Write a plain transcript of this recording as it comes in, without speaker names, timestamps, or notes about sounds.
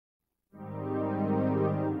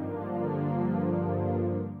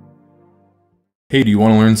Hey, do you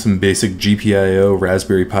want to learn some basic GPIO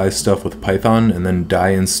Raspberry Pi stuff with Python and then die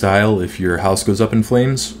in style if your house goes up in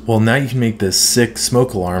flames? Well, now you can make this sick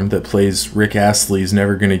smoke alarm that plays Rick Astley's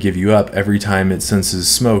Never Gonna Give You Up every time it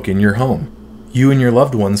senses smoke in your home. You and your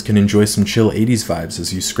loved ones can enjoy some chill 80s vibes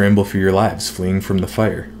as you scramble for your lives fleeing from the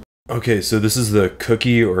fire. Okay, so this is the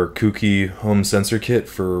Cookie or Kooky home sensor kit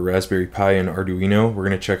for Raspberry Pi and Arduino. We're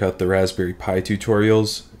going to check out the Raspberry Pi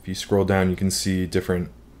tutorials. If you scroll down, you can see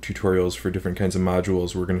different tutorials for different kinds of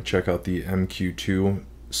modules. We're going to check out the MQ-2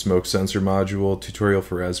 smoke sensor module tutorial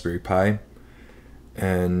for Raspberry Pi.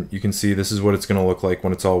 And you can see this is what it's going to look like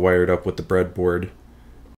when it's all wired up with the breadboard. It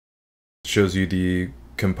shows you the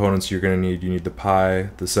components you're going to need. You need the Pi,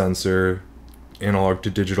 the sensor, analog to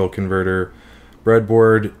digital converter,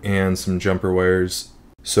 breadboard, and some jumper wires.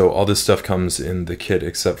 So all this stuff comes in the kit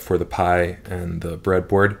except for the Pi and the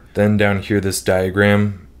breadboard. Then down here, this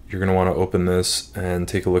diagram, you're going to want to open this and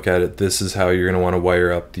take a look at it. This is how you're going to want to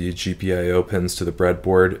wire up the GPIO pins to the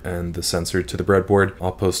breadboard and the sensor to the breadboard.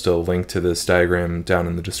 I'll post a link to this diagram down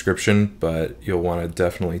in the description, but you'll want to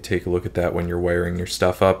definitely take a look at that when you're wiring your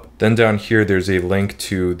stuff up. Then down here, there's a link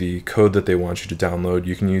to the code that they want you to download.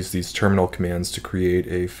 You can use these terminal commands to create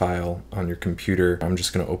a file on your computer. I'm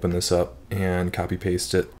just going to open this up and copy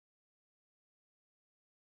paste it.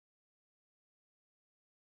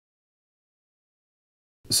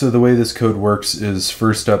 So the way this code works is,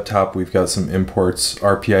 first up top we've got some imports.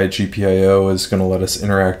 RPI GPIO is going to let us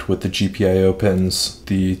interact with the GPIO pins.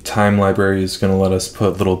 The time library is going to let us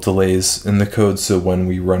put little delays in the code, so when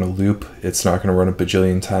we run a loop, it's not going to run a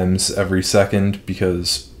bajillion times every second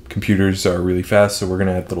because computers are really fast, so we're going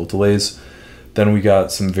to add little delays. Then we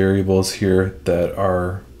got some variables here that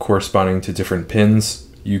are corresponding to different pins.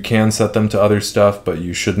 You can set them to other stuff, but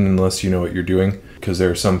you shouldn't unless you know what you're doing, because there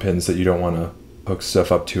are some pins that you don't want to hook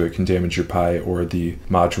stuff up to. It can damage your Pi or the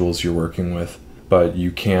modules you're working with, but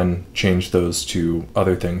you can change those to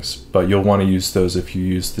other things. But you'll want to use those if you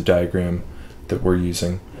use the diagram that we're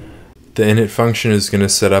using. The init function is going to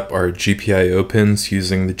set up our GPIO pins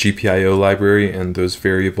using the GPIO library and those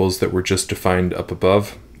variables that were just defined up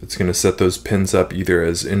above. It's going to set those pins up either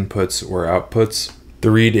as inputs or outputs. The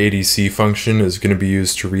read ADC function is going to be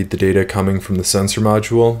used to read the data coming from the sensor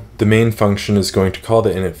module. The main function is going to call the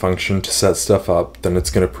init function to set stuff up, then it's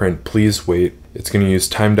going to print please wait. It's going to use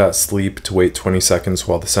time.sleep to wait 20 seconds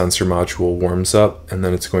while the sensor module warms up, and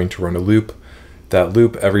then it's going to run a loop. That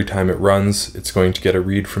loop, every time it runs, it's going to get a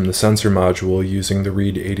read from the sensor module using the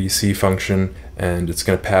read ADC function, and it's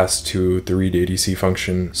going to pass to the read ADC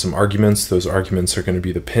function some arguments. Those arguments are going to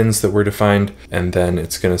be the pins that were defined, and then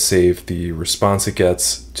it's going to save the response it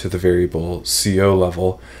gets to the variable CO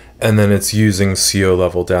level, and then it's using CO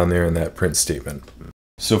level down there in that print statement.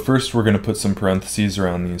 So first we're going to put some parentheses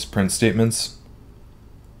around these print statements.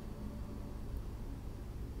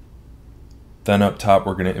 Then up top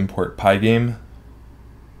we're going to import Pygame.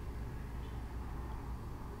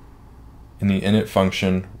 In the init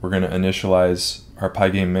function, we're going to initialize our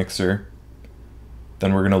Pygame mixer.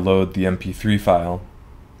 Then we're going to load the MP3 file.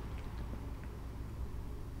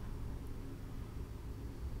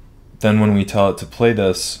 Then when we tell it to play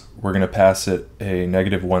this, we're going to pass it a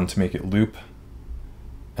 -1 to make it loop.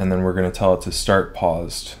 And then we're going to tell it to start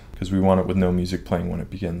paused, because we want it with no music playing when it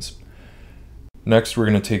begins. Next, we're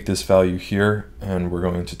going to take this value here, and we're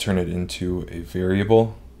going to turn it into a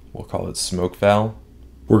variable. We'll call it smokeval.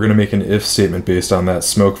 We're going to make an if statement based on that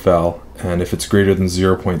smokeval, and if it's greater than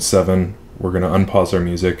 0.7, we're going to unpause our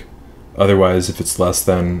music. Otherwise, if it's less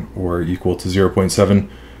than or equal to 0.7,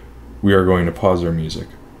 we are going to pause our music.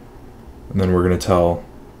 And then we're going to tell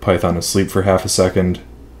Python to sleep for half a second,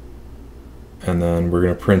 and then we're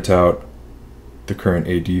going to print out the current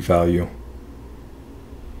AD value.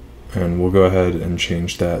 And we'll go ahead and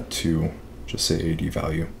change that to just say AD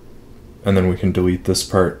value. And then we can delete this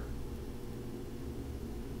part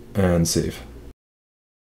and save.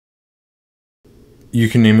 You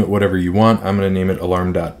can name it whatever you want. I'm going to name it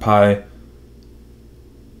alarm.py.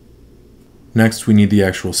 Next, we need the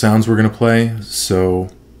actual sounds we're going to play, so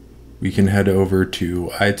we can head over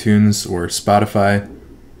to iTunes or Spotify,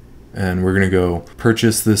 and we're going to go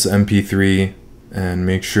purchase this MP3 and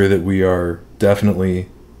make sure that we are definitely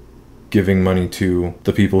giving money to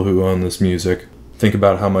the people who own this music. Think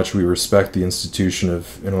about how much we respect the institution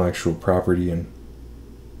of intellectual property, and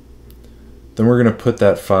then we're going to put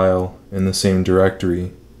that file in the same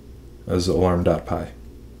directory as alarm.py.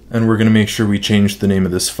 And we're going to make sure we change the name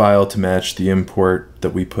of this file to match the import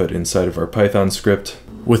that we put inside of our Python script.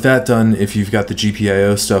 With that done, if you've got the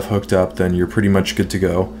GPIO stuff hooked up, then you're pretty much good to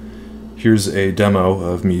go. Here's a demo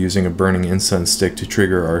of me using a burning incense stick to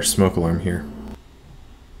trigger our smoke alarm here.